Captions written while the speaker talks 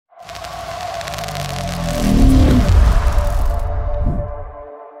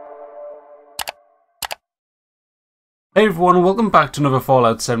Hey everyone, and welcome back to another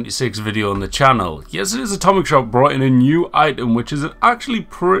Fallout 76 video on the channel. Yes, it is Atomic Shop brought in a new item which is actually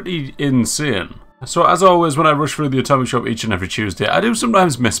pretty insane. So as always, when I rush through the Atomic Shop each and every Tuesday, I do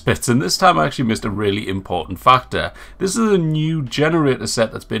sometimes miss bits, and this time I actually missed a really important factor. This is a new generator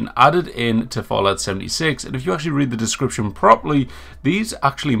set that's been added in to Fallout 76, and if you actually read the description properly, these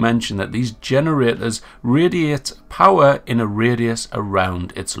actually mention that these generators radiate power in a radius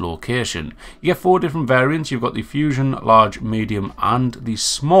around its location. You get 4 different variants. You've got the Fusion, Large, Medium, and the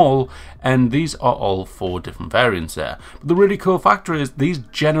Small, and these are all 4 different variants there. But the really cool factor is these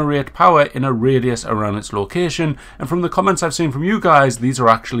generate power in a radius around its location, and from the comments I've seen from you guys, these are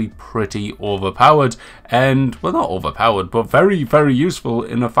actually pretty overpowered, and well, not overpowered, but very, very useful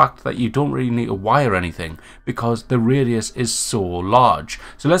in the fact that you don't really need to wire anything because the radius is so large.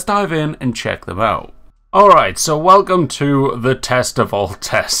 So let's dive in and check them out. Alright, so welcome to the test of all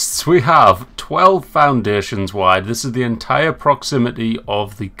tests. We have 12 foundations wide. This is the entire proximity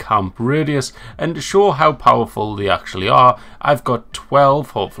of the camp radius, and to show how powerful they actually are, I've got 12,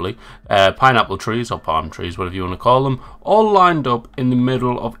 hopefully, pineapple trees or palm trees, whatever you want to call them, all lined up in the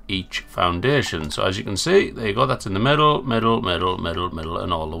middle of each foundation. So as you can see, there you go, that's in the middle,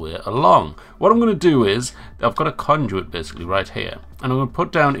 and all the way along. What I'm going to do is, I've got a conduit basically right here, and I'm going to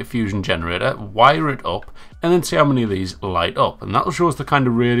put down a fusion generator, wire it up, and then see how many of these light up. And that'll show us the kind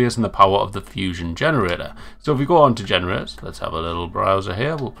of radius and the power of the fusion generator. So if we go on to generators, let's have a little browser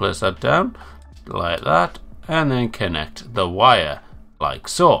here. We'll place that down like that, and then connect the wire like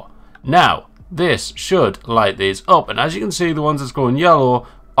so. Now, this should light these up, and as you can see, the ones that's going yellow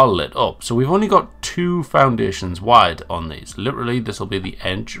are lit up. So we've only got 2 foundations wide on these. Literally, this will be the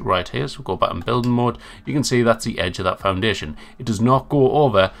edge right here. So we'll go back in building mode. You can see that's the edge of that foundation. It does not go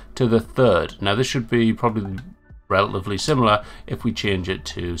over to the 3rd. Now this should be probably relatively similar if we change it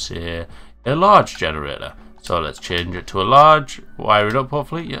to, say, a large generator. So let's change it to a large, wire it up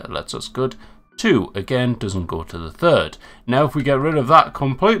hopefully. Yeah, that's us good. 2, again, doesn't go to the 3rd. Now if we get rid of that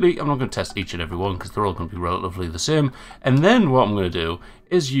completely, I'm not going to test each and every one because they're all going to be relatively the same. And then what I'm going to do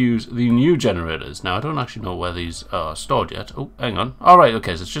is use the new generators. Now I don't actually know where these are stored yet. Oh, hang on. Alright,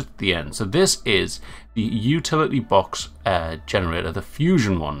 okay, so it's just at the end. So this is the utility box generator, the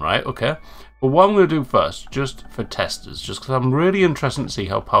fusion one, right? Okay. But what I'm going to do first, just for testers, just because I'm really interested to see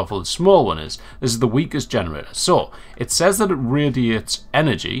how powerful the small one is, this is the weakest generator. So, it says that it radiates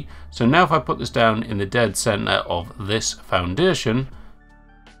energy. So now if I put this down in the dead center of this foundation,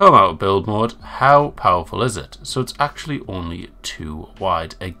 come out of build mode, how powerful is it? So it's actually only 2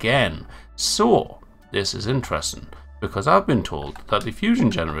 wide again. So, this is interesting, because I've been told that the fusion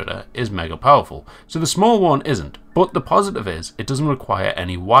generator is mega powerful. So the small one isn't, but the positive is it doesn't require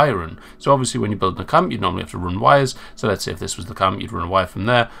any wiring. So obviously when you're building a camp, you'd normally have to run wires. So let's say if this was the camp, you'd run a wire from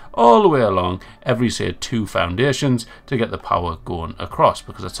there all the way along every, say, 2 foundations to get the power going across,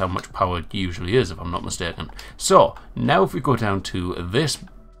 because that's how much power it usually is, if I'm not mistaken. So now if we go down to this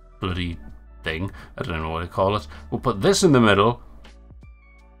bloody thing, I don't know what to call it, we'll put this in the middle.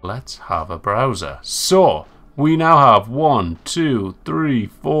 Let's have a browser. So we now have 1, 2, 3,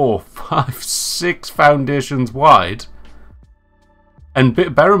 4, 5, 6 foundations wide. And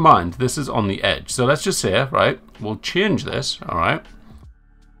bear in mind, this is on the edge. So let's just say, right, we'll change this, alright.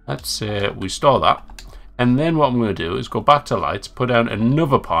 Let's say we store that. And then what I'm going to do is go back to lights, put down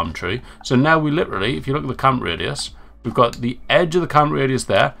another palm tree. So now we literally, if you look at the camp radius, we've got the edge of the camp radius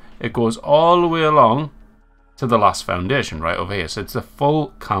there. It goes all the way along to the last foundation right over here. So it's the full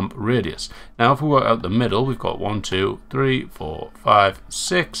camp radius. Now if we work out the middle, we've got 1, 2, 3, 4, 5,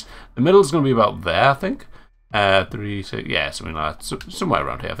 6. The middle is going to be about there, I think. 3, 6, yeah, something like that. So, somewhere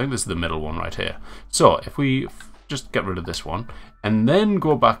around here. I think this is the middle one right here. So if we just get rid of this one and then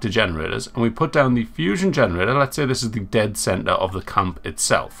go back to generators and we put down the fusion generator, let's say this is the dead center of the camp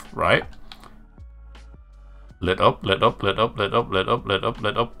itself, right? Lit up, lit up, lit up, lit up, lit up, lit up,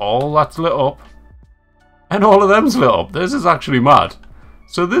 lit up. All that's lit up. And all of them's lit up. This is actually mad.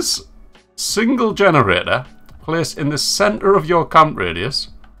 So this single generator placed in the center of your camp radius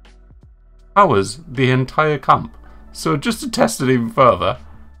powers the entire camp. So just to test it even further,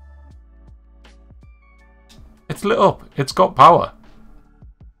 it's lit up. It's got power.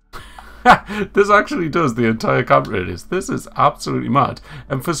 This actually does the entire camp radius. This is absolutely mad.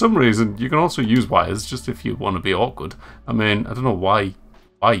 And for some reason, you can also use wires just if you want to be awkward. I mean, I don't know why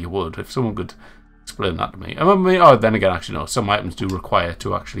you would. If someone could explain that to me. I mean, oh, then again, actually no, some items do require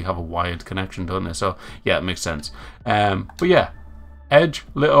to actually have a wired connection, don't they? So yeah, it makes sense. But yeah, edge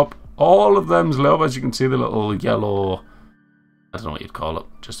lit up, all of them's lit up. As you can see, the little yellow, I don't know what you'd call it,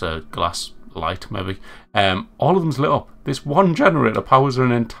 just a glass light maybe. All of them's lit up. This one generator powers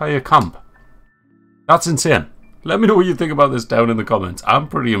an entire camp. That's insane. Let me know what you think about this down in the comments. I'm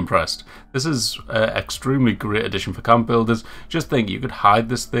pretty impressed. This is an extremely great addition for camp builders. Just think, you could hide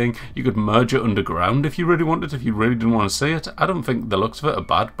this thing, you could merge it underground if you really wanted, if you really didn't want to see it. I don't think the looks of it are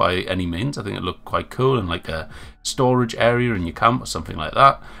bad by any means. I think it looked quite cool in like a storage area in your camp or something like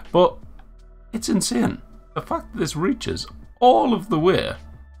that. But it's insane. The fact that this reaches all of the way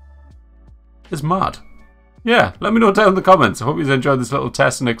is mad. Yeah, let me know down in the comments. I hope you enjoyed this little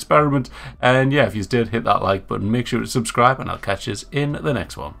test and experiment. And yeah, if you did, hit that like button. Make sure to subscribe, and I'll catch you in the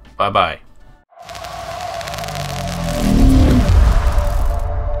next one. Bye bye.